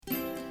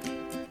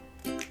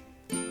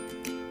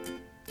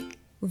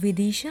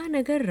विदिशा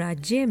नगर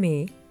राज्य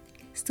में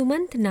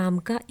सुमंत नाम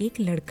का एक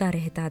लड़का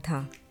रहता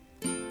था।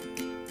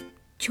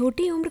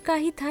 छोटी उम्र का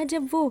ही था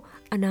जब वो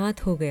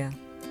अनाथ हो गया,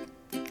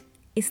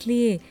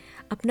 इसलिए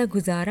अपना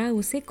गुजारा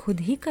उसे खुद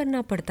ही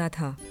करना पड़ता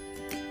था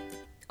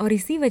और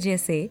इसी वजह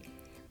से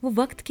वो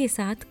वक्त के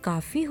साथ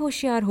काफी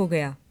होशियार हो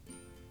गया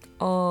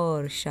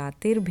और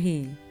शातिर भी।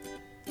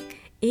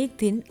 एक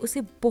दिन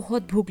उसे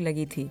बहुत भूख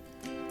लगी थी।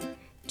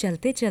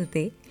 चलते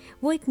चलते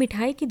वो एक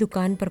मिठाई की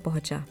दुकान पर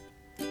पहुंचा।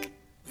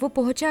 वो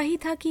पहुंचा ही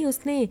था कि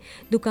उसने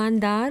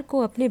दुकानदार को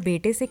अपने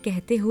बेटे से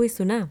कहते हुए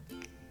सुना,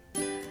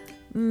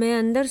 मैं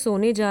अंदर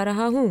सोने जा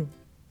रहा हूँ,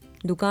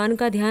 दुकान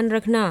का ध्यान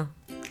रखना,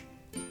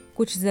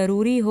 कुछ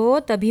जरूरी हो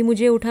तभी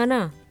मुझे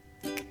उठाना।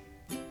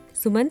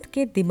 सुमंत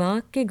के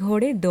दिमाग के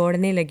घोड़े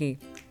दौड़ने लगे।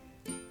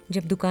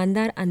 जब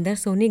दुकानदार अंदर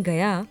सोने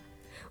गया,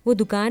 वो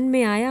दुकान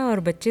में आया और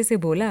बच्चे से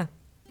बोला,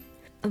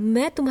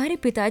 मैं तुम्हारे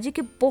पिताजी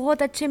के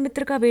बहुत अच्छे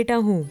मित्र का बेटा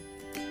हूँ,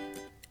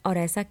 और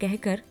ऐसा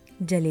कहकर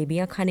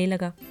जलेबियां खाने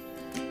लगा।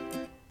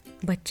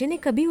 बच्चे ने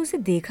कभी उसे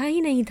देखा ही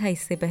नहीं था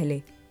इससे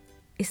पहले,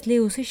 इसलिए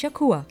उसे शक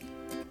हुआ।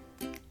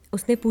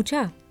 उसने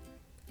पूछा,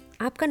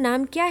 आपका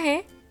नाम क्या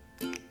है?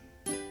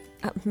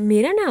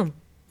 मेरा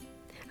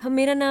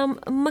नाम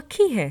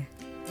मक्खी है।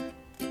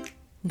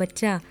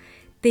 बच्चा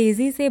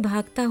तेजी से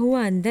भागता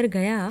हुआ अंदर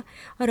गया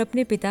और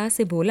अपने पिता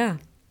से बोला,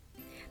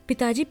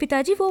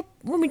 पिताजी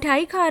वो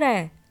मिठाई खा रहा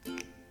है।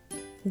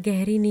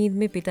 गहरी नींद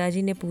में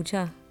पिताजी ने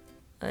पूछा,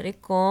 अरे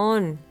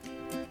कौन?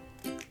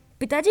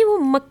 पिताजी वो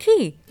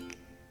मक्खी।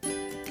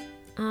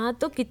 हाँ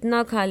तो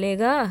कितना खा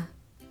लेगा,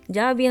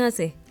 जा अब यहाँ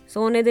से,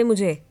 सोने दे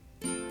मुझे।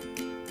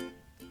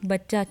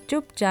 बच्चा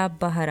चुपचाप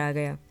बाहर आ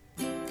गया।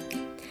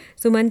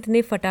 सुमंत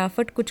ने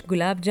फटाफट कुछ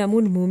गुलाब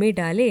जामुन मुंह में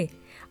डाले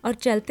और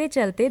चलते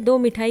चलते 2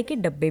 मिठाई के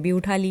डब्बे भी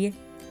उठा लिए।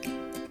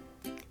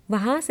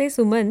 वहां से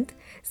सुमंत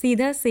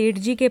सीधा सेठ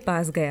जी के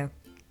पास गया,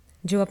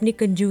 जो अपनी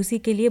कंजूसी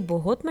के लिए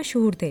बहुत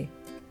मशहूर थे।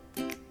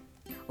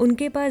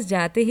 उनके पास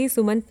जाते ही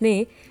सुमंत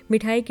ने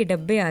मिठाई के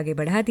डब्बे आगे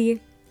बढ़ा दिए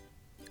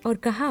और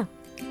कहा,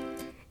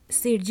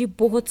 सेठ जी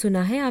बहुत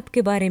सुना है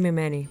आपके बारे में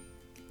मैंने,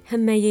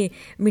 मैं ये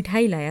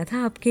मिठाई लाया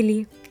था आपके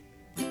लिए।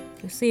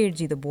 सेठ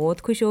जी तो बहुत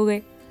खुश हो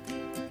गए।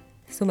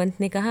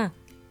 सुमंत ने कहा,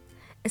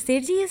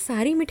 सेठ जी ये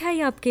सारी मिठाई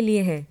आपके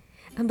लिए है,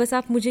 बस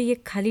आप मुझे ये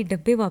खाली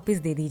डब्बे वापस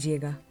दे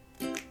दीजिएगा।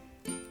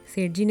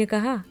 सेठ जी ने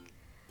कहा,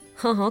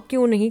 हाँ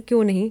क्यों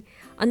नहीं,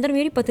 अंदर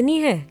मेरी पत्नी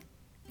है,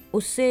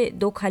 उससे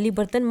 2 खाली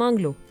बर्तन मांग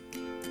लो।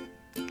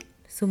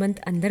 सुमंत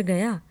अंदर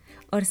गया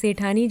और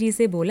सेठानी जी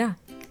से बोला,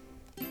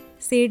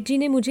 सेठ जी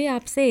ने मुझे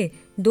आपसे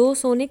 2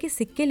 सोने के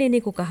सिक्के लेने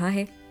को कहा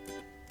है।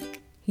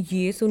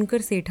 ये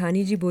सुनकर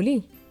सेठानी जी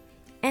बोली,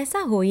 ऐसा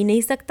हो ही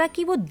नहीं सकता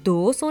कि वो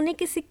 2 सोने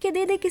के सिक्के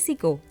दे दे किसी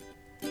को।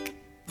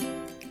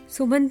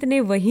 सुमंत ने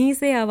वहीं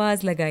से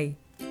आवाज लगाई,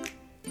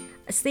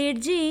 सेठ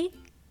जी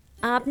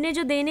आपने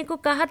जो देने को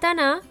कहा था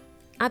ना,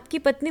 आपकी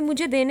पत्नी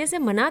मुझे देने से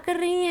मना कर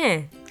रही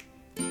हैं।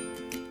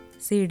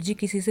 सेठ जी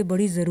किसी से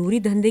बड़ी जरूरी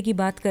धंधे की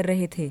बात कर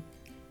रहे थे।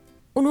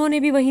 उन्होंने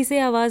भी वहीं से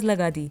आवाज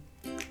लगा दी,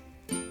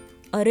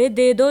 अरे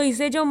दे दो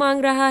इसे जो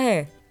मांग रहा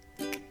है।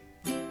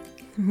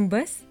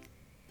 बस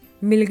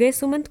मिल गए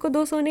सुमंत को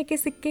 2 सोने के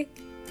सिक्के।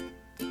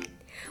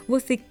 वो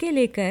सिक्के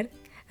लेकर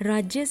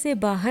राज्य से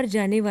बाहर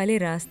जाने वाले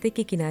रास्ते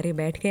के किनारे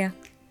बैठ गया।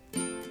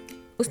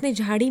 उसने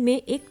झाड़ी में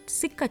एक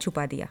सिक्का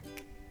छुपा दिया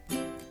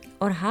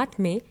और हाथ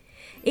में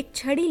एक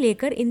छड़ी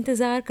लेकर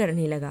इंतजार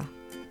करने लगा।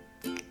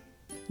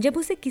 जब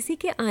उसे किसी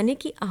के आने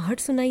की आहट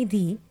सुनाई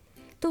दी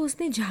तो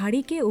उसने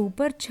झाड़ी के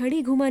ऊपर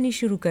छड़ी घुमानी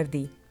शुरू कर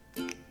दी।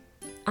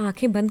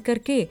 आंखें बंद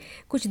करके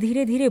कुछ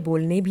धीरे धीरे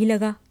बोलने भी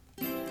लगा।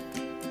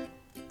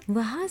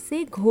 वहां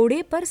से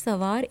घोड़े पर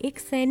सवार एक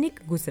सैनिक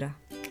गुजरा।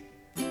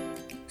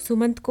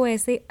 सुमंत को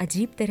ऐसे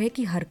अजीब तरह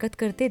की हरकत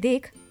करते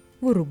देख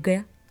वो रुक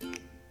गया।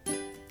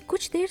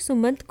 कुछ देर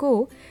सुमंत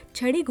को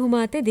छड़ी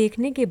घुमाते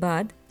देखने के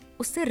बाद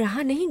उससे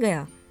रहा नहीं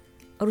गया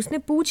और उसने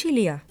पूछ ही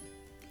लिया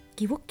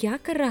कि वो क्या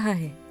कर रहा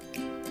है।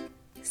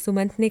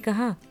 सुमंत ने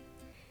कहा,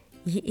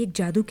 ये एक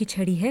जादू की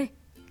छड़ी है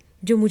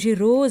जो मुझे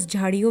रोज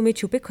झाड़ियों में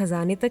छुपे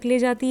खजाने तक ले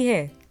जाती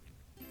है।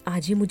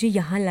 आज ही मुझे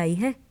यहाँ लाई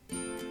है।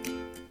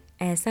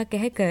 ऐसा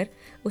कहकर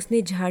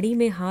उसने झाड़ी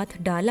में हाथ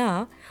डाला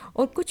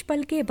और कुछ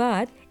पल के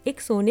बाद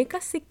एक सोने का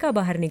सिक्का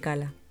बाहर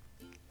निकाला।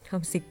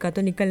 अब सिक्का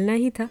तो निकलना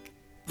ही था।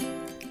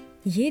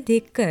 ये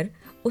देखकर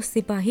उस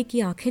सिपाही की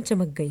आंखें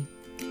चमक गईं।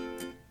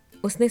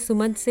 उसने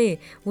सुमंत से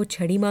वो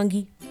छड़ी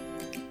मांगी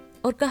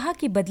और कहा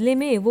कि बदले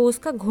में वो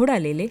उसका घोड़ा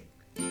ले ले।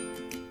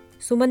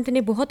 सुमंत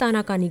ने बहुत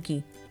आनाकानी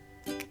की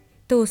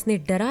तो उसने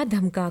डरा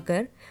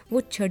धमकाकर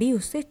वो छड़ी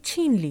उससे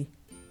छीन ली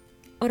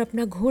और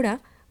अपना घोड़ा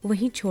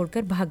वहीं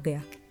छोड़कर भाग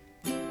गया।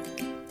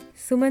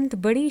 सुमंत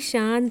बड़ी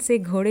शान से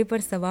घोड़े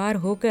पर सवार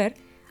होकर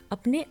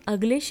अपने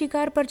अगले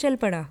शिकार पर चल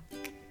पड़ा।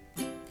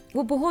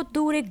 वो बहुत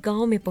दूर एक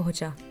गांव में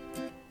पहुंचा।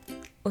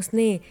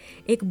 उसने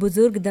एक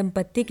बुजुर्ग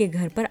दंपत्ति के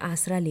घर पर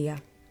आसरा लिया।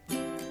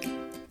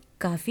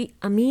 काफी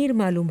अमीर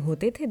मालूम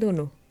होते थे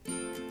दोनों।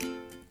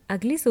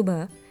 अगली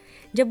सुबह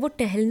जब वो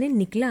टहलने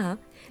निकला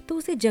तो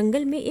उसे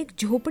जंगल में एक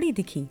झोपड़ी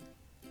दिखी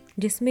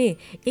जिसमें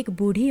एक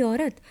बूढ़ी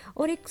औरत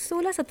और एक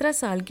 16-17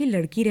 साल की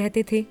लड़की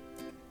रहते थे।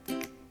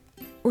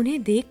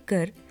 उन्हें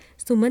देखकर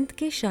सुमंत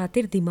के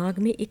शातिर दिमाग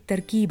में एक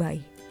तरकीब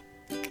आई।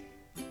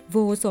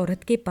 वो उस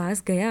औरत के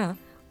पास गया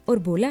और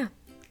बोला,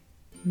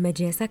 मैं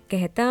जैसा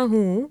कहता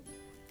हूं,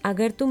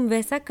 अगर तुम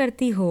वैसा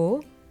करती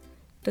हो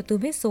तो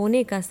तुम्हें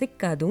सोने का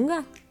सिक्का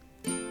दूंगा।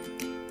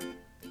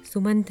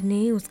 सुमंत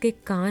ने उसके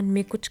कान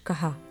में कुछ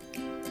कहा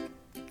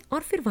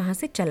और फिर वहां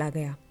से चला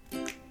गया।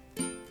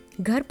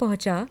 घर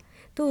पहुंचा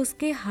तो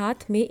उसके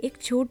हाथ में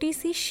एक छोटी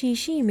सी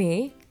शीशी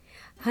में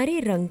हरे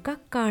रंग का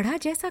काढ़ा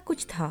जैसा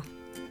कुछ था।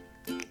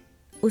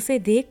 उसे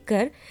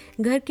देखकर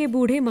घर के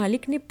बूढ़े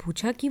मालिक ने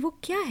पूछा कि वो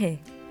क्या है।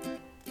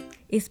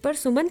 इस पर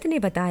सुमंत ने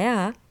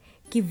बताया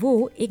कि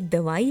वो एक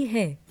दवाई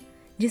है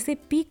जिसे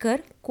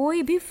पीकर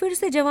कोई भी फिर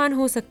से जवान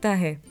हो सकता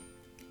है।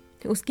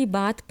 उसकी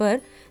बात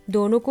पर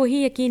दोनों को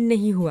ही यकीन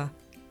नहीं हुआ।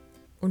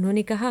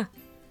 उन्होंने कहा,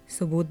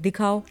 सबूत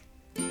दिखाओ।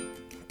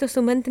 तो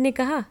सुमंत ने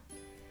कहा,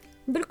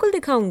 बिल्कुल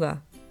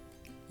दिखाऊंगा,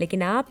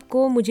 लेकिन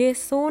आपको मुझे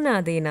सोना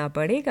देना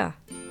पड़ेगा।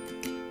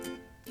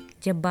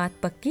 जब बात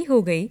पक्की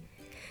हो गई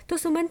तो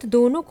सुमंत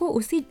दोनों को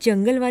उसी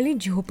जंगल वाली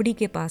झोपड़ी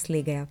के पास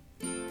ले गया।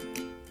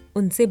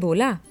 उनसे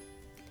बोला,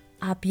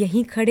 आप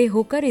यहीं खड़े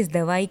होकर इस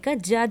दवाई का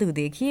जादू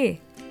देखिए।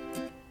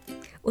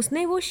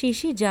 उसने वो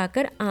शीशी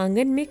जाकर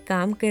आंगन में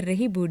काम कर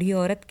रही बूढ़ी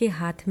औरत के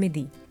हाथ में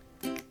दी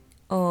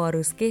और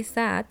उसके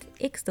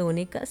साथ एक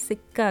सोने का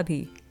सिक्का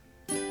भी।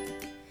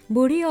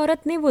 बूढ़ी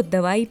औरत ने वो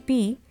दवाई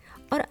पी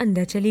और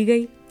अंदर चली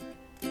गई।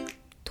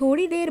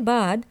 थोड़ी देर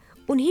बाद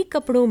उन्हीं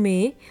कपड़ों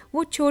में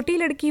वो छोटी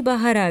लड़की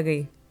बाहर आ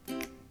गई।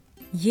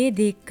 ये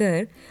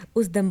देखकर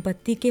उस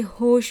दंपत्ति के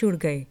होश उड़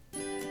गए।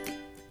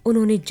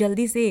 उन्होंने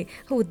जल्दी से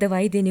वो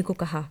दवाई देने को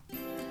कहा।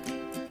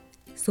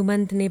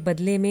 सुमंत ने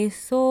बदले में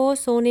 100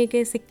 सोने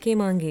के सिक्के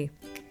मांगे।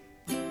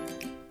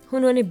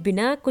 उन्होंने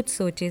बिना कुछ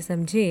सोचे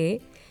समझे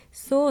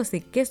 100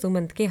 सिक्के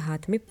सुमंत के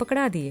हाथ में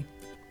पकड़ा दिए।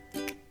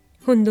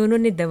 उन दोनों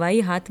ने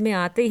दवाई हाथ में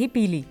आते ही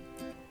पी ली।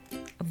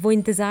 अब वो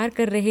इंतजार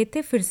कर रहे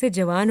थे फिर से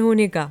जवान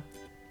होने का।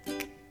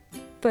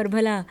 पर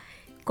भला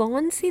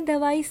कौन सी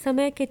दवाई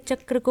समय के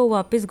चक्र को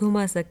वापस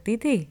घुमा सकती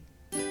थी?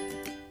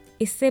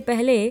 इससे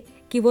पहले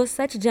कि वो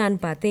सच जान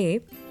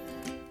पाते,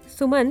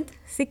 सुमंत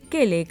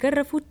सिक्के लेकर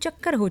रफू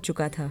चक्कर हो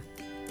चुका था।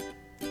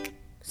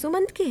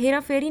 सुमंत की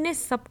हेराफेरी ने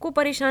सबको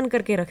परेशान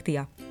करके रख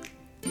दिया।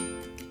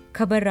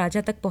 खबर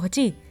राजा तक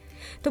पहुंची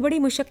तो बड़ी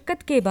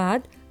मुशक्कत के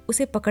बाद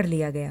उसे पकड़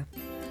लिया गया।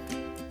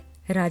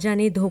 राजा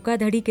ने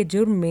धोखाधड़ी के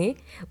जुर्म में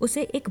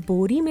उसे एक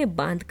बोरी में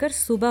बांधकर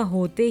सुबह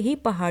होते ही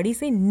पहाड़ी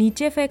से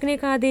नीचे फेंकने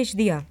का आदेश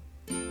दिया।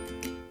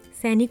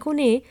 सैनिकों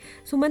ने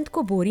सुमंत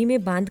को बोरी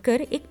में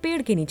बांधकर एक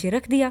पेड़ के नीचे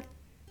रख दिया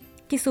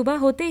कि सुबह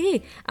होते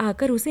ही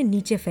आकर उसे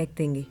नीचे फेंक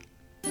देंगे।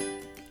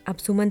 अब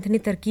सुमंत ने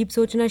तरकीब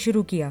सोचना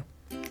शुरू किया।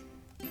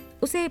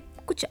 उसे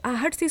कुछ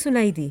आहट सी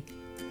सुनाई दी।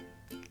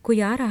 कोई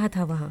आ रहा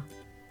था वहां।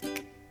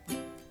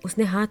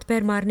 उसने हाथ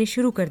पैर मारने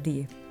शुरू कर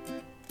दिए।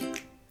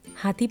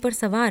 हाथी पर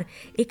सवार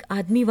एक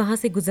आदमी वहां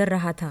से गुजर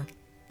रहा था।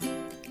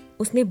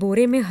 उसने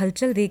बोरे में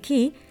हलचल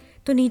देखी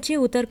तो नीचे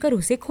उतरकर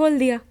उसे खोल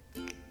दिया।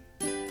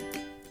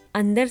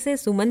 अंदर से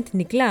सुमंत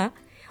निकला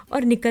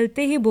और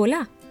निकलते ही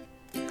बोला,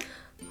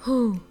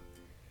 हो,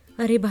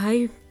 अरे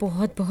भाई,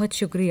 बहुत बहुत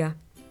शुक्रिया,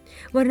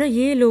 वरना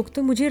ये लोग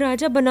तो मुझे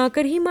राजा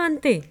बनाकर ही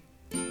मानते।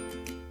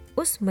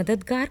 उस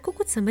मददगार को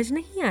कुछ समझ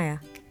नहीं आया।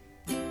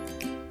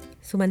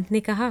 सुमंत ने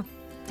कहा,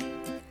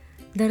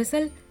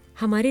 दरअसल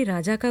हमारे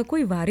राजा का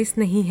कोई वारिस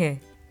नहीं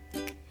है,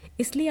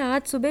 इसलिए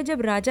आज सुबह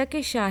जब राजा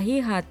के शाही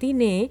हाथी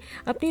ने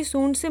अपनी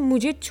सूंड से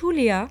मुझे छू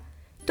लिया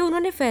तो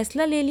उन्होंने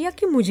फैसला ले लिया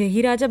कि मुझे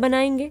ही राजा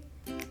बनाएंगे।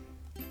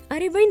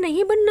 अरे भाई,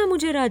 नहीं बनना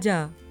मुझे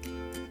राजा।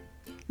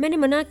 मैंने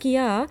मना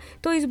किया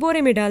तो इस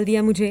बोरे में डाल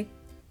दिया मुझे।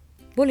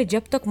 बोले,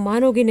 जब तक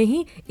मानोगे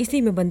नहीं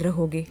इसी में बंद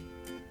रहोगे।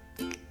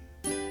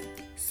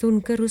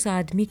 सुनकर उस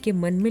आदमी के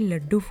मन में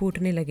लड्डू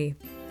फूटने लगे।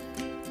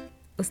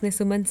 उसने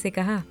सुमंत से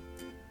कहा,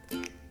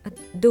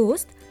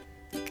 दोस्त,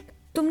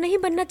 तुम नहीं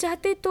बनना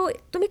चाहते तो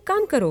तुम एक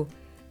काम करो,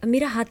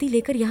 मेरा हाथी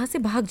लेकर यहाँ से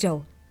भाग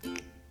जाओ।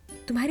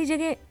 तुम्हारी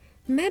जगह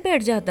मैं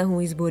बैठ जाता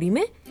हूँ इस बोरी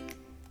में।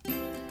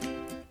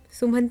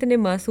 सुमंत ने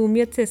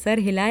मासूमियत से सर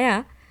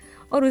हिलाया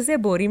और उसे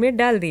बोरी में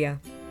डाल दिया।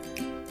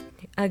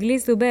 अगली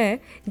सुबह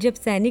जब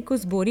सैनिक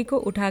उस बोरी को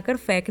उठाकर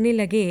फेंकने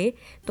लगे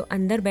तो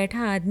अंदर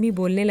बैठा आदमी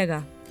बोलने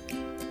लगा,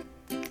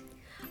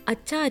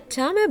 अच्छा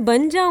अच्छा, मैं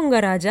बन जाऊंगा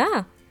राजा।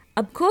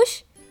 अब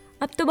खुश?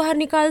 अब तो बाहर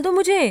निकाल दो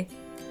मुझे।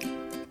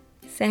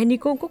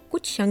 सैनिकों को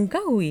कुछ शंका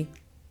हुई।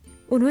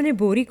 उन्होंने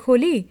बोरी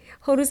खोली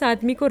और उस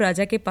आदमी को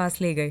राजा के पास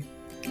ले गए।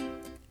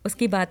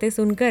 उसकी बातें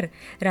सुनकर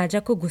राजा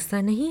को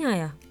गुस्सा नहीं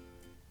आया,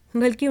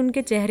 बल्कि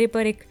उनके चेहरे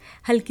पर एक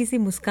हल्की सी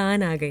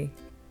मुस्कान आ गई।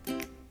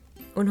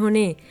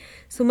 उन्होंने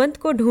सुमंत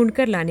को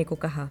ढूंढकर लाने को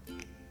कहा।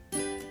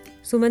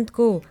 सुमंत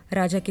को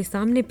राजा के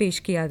सामने पेश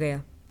किया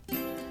गया।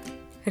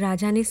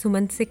 राजा ने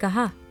सुमंत से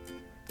कहा,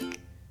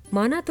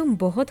 माना तुम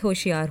बहुत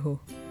होशियार हो,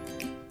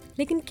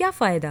 लेकिन क्या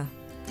फायदा?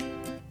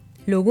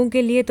 लोगों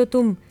के लिए तो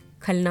तुम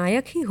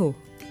खलनायक ही हो।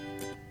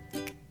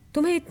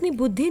 तुम्हें इतनी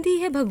बुद्धि दी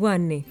है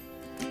भगवान ने,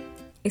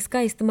 इसका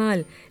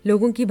इस्तेमाल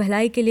लोगों की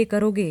भलाई के लिए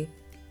करोगे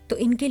तो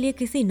इनके लिए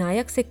किसी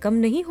नायक से कम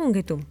नहीं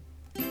होंगे तुम।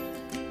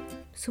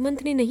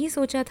 सुमंत ने नहीं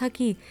सोचा था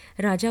कि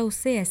राजा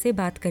उससे ऐसे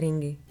बात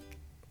करेंगे,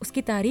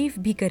 उसकी तारीफ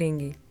भी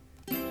करेंगे।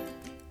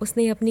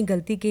 उसने अपनी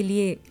गलती के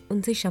लिए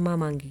उनसे क्षमा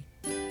मांगी।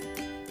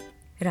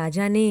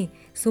 राजा ने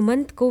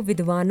सुमंत को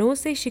विद्वानों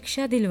से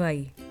शिक्षा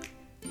दिलवाई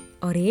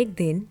और एक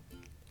दिन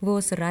वो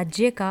उस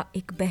राज्य का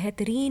एक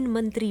बेहतरीन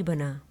मंत्री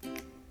बना।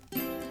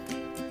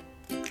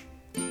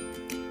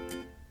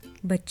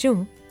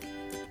 बच्चों,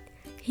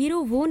 हीरो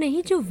वो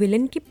नहीं जो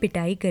विलन की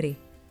पिटाई करे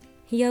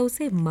या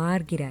उसे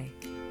मार गिराए।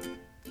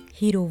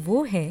 हीरो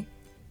वो है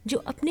जो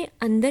अपने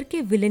अंदर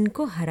के विलन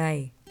को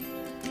हराए।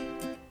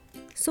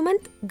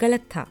 सुमंत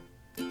गलत था,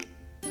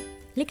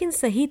 लेकिन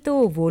सही तो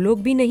वो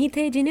लोग भी नहीं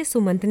थे जिन्हें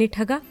सुमंत ने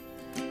ठगा।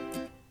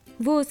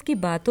 वो उसकी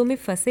बातों में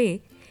फंसे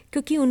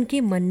क्योंकि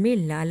उनके मन में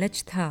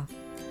लालच था।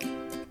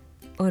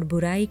 और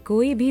बुराई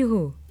कोई भी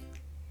हो,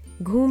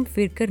 घूम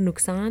फिर कर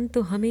नुकसान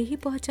तो हमें ही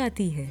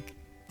पहुंचाती है।